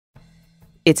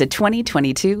It's a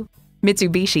 2022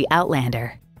 Mitsubishi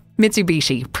Outlander.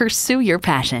 Mitsubishi, pursue your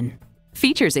passion.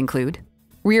 Features include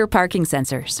rear parking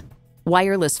sensors,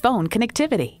 wireless phone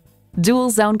connectivity, dual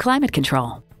zone climate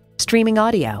control, streaming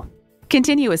audio,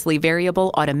 continuously variable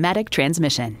automatic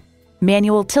transmission,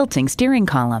 manual tilting steering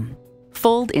column,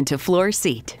 fold into floor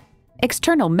seat,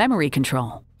 external memory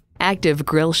control, active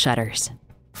grille shutters,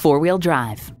 four-wheel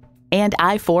drive, and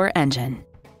i4 engine.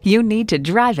 You need to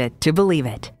drive it to believe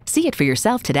it. See it for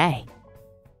yourself today.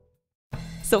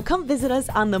 So come visit us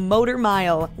on the Motor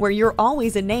Mile, where you're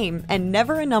always a name and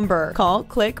never a number. Call,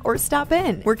 click, or stop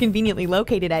in. We're conveniently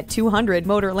located at 200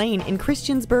 Motor Lane in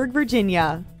Christiansburg,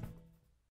 Virginia.